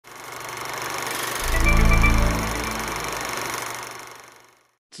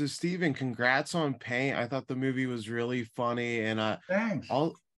So Steven, congrats on Paint. I thought the movie was really funny, and Thanks.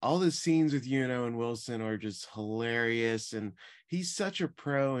 all the scenes with you and Owen Wilson are just hilarious. And he's such a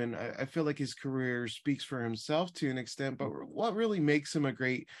pro, and I feel like his career speaks for himself to an extent. But what really makes him a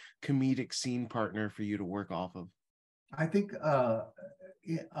great comedic scene partner for you to work off of? I think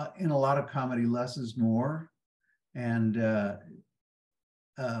in a lot of comedy, less is more. And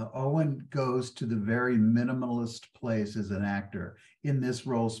Owen goes to the very minimalist place as an actor in this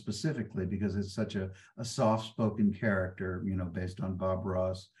role specifically because it's such a soft-spoken character, based on Bob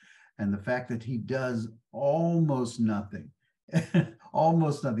Ross. And the fact that he does almost nothing,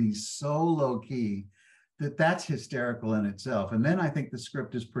 almost nothing, he's so low key that's hysterical in itself. And then I think the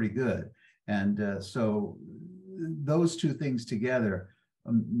script is pretty good. And so those two things together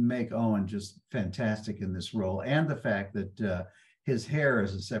make Owen just fantastic in this role. And the fact that his hair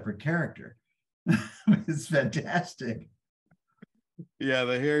is a separate character. It's fantastic. Yeah,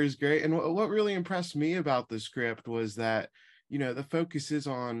 the hair is great. And what really impressed me about the script was that, the focus is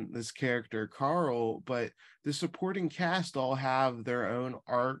on this character, Carl, but the supporting cast all have their own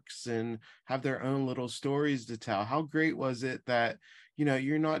arcs and have their own little stories to tell. How great was it that,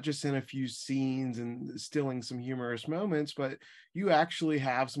 you're not just in a few scenes and stealing some humorous moments, but you actually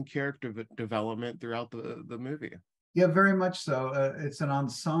have some character development throughout the movie? Yeah, very much so. It's an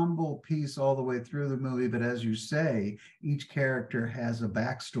ensemble piece all the way through the movie, but as you say, each character has a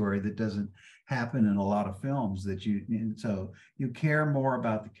backstory that doesn't happen in a lot of films. So you care more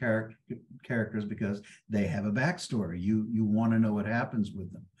about the characters because they have a backstory. You want to know what happens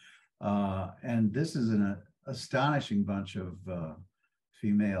with them, and this is an astonishing bunch of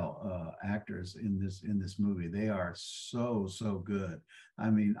female actors in this movie. They are so good. I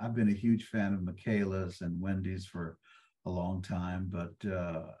mean, I've been a huge fan of Michaela's and Wendy's for a long time, but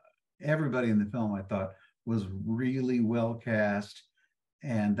everybody in the film I thought was really well cast,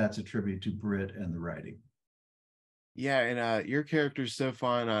 and that's a tribute to Britt and the writing. Yeah, and your character's so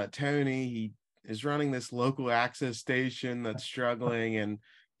fun. Tony, he is running this local access station that's struggling, and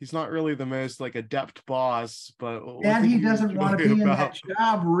he's not really the most like adept boss, but what And did he you doesn't want to enjoy be in about? that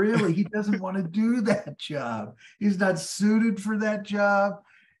job, really. He doesn't want to do that job. He's not suited for that job.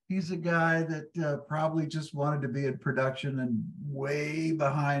 He's a guy that probably just wanted to be in production and way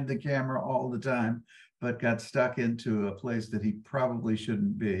behind the camera all the time, but got stuck into a place that he probably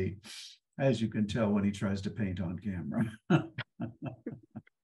shouldn't be, as you can tell when he tries to paint on camera.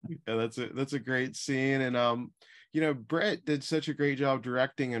 Yeah, that's a great scene. And Brett did such a great job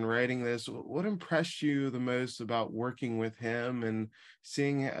directing and writing this. What impressed you the most about working with him and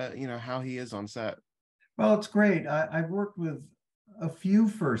seeing how he is on set? Well, it's great. I've worked with a few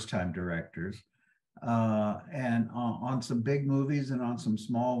first-time directors and on some big movies and on some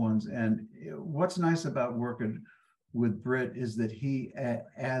small ones. And what's nice about working with Britt is that he,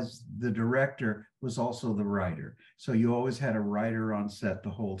 as the director, was also the writer. So you always had a writer on set the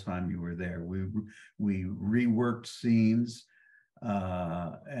whole time you were there. We reworked scenes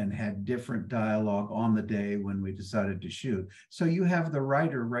and had different dialogue on the day when we decided to shoot. So you have the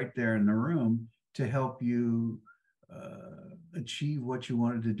writer right there in the room to help you achieve what you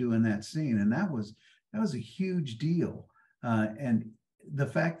wanted to do in that scene, and that was a huge deal. And the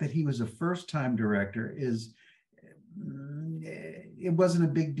fact that he was a first-time director it wasn't a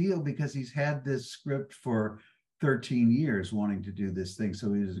big deal because he's had this script for 13 years wanting to do this thing,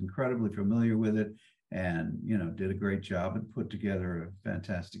 so he was incredibly familiar with it, and did a great job and put together a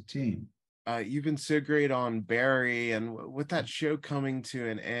fantastic team. You've been so great on Barry, and with that show coming to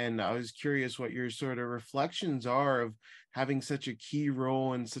an end, I was curious what your sort of reflections are of having such a key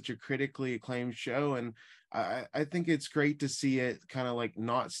role in such a critically acclaimed show. And I think it's great to see it kind of like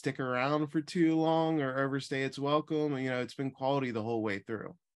not stick around for too long or overstay its welcome. It's been quality the whole way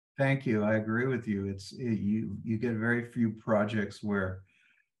through. Thank you. I agree with you. You get very few projects where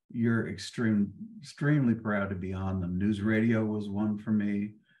you're extremely proud to be on them. News Radio was one for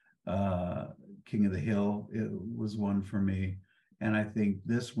me. King of the Hill, it was one for me. And I think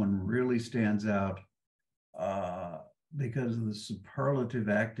this one really stands out because of the superlative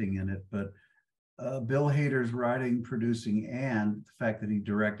acting in it. But Bill Hader's writing, producing, and the fact that he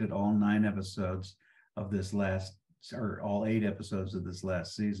directed all 9 episodes of this last, or all 8 episodes of this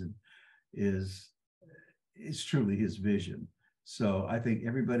last season, is truly his vision. So I think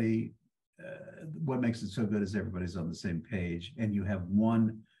everybody, what makes it so good is everybody's on the same page, and you have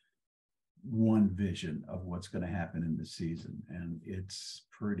one vision of what's going to happen in the season, and it's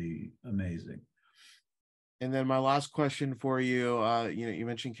pretty amazing. And then my last question for you, you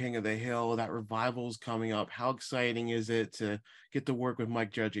mentioned King of the Hill, that revival's coming up. How exciting is it to get to work with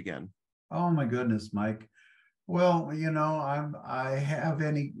Mike Judge again? Oh my goodness, Mike Well, you know,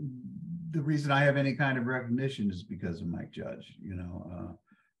 the reason I have any kind of recognition is because of Mike Judge. You know,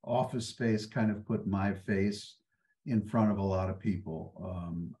 Office Space kind of put my face in front of a lot of people.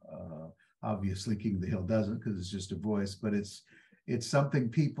 Obviously, King of the Hill doesn't, because it's just a voice, but it's something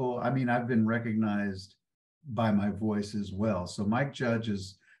people. I mean, I've been recognized by my voice as well. So Mike Judge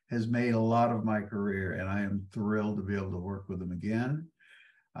has made a lot of my career, and I am thrilled to be able to work with him again.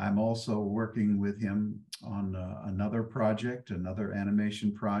 I'm also working with him on another project, another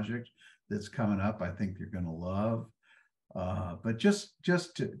animation project that's coming up. I think you're going to love. But just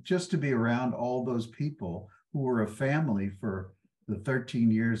to be around all those people who were a family for the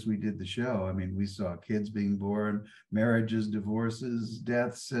 13 years we did the show. I mean, we saw kids being born, marriages, divorces,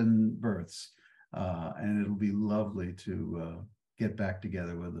 deaths, and births. And it'll be lovely to get back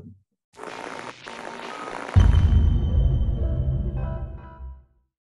together with them.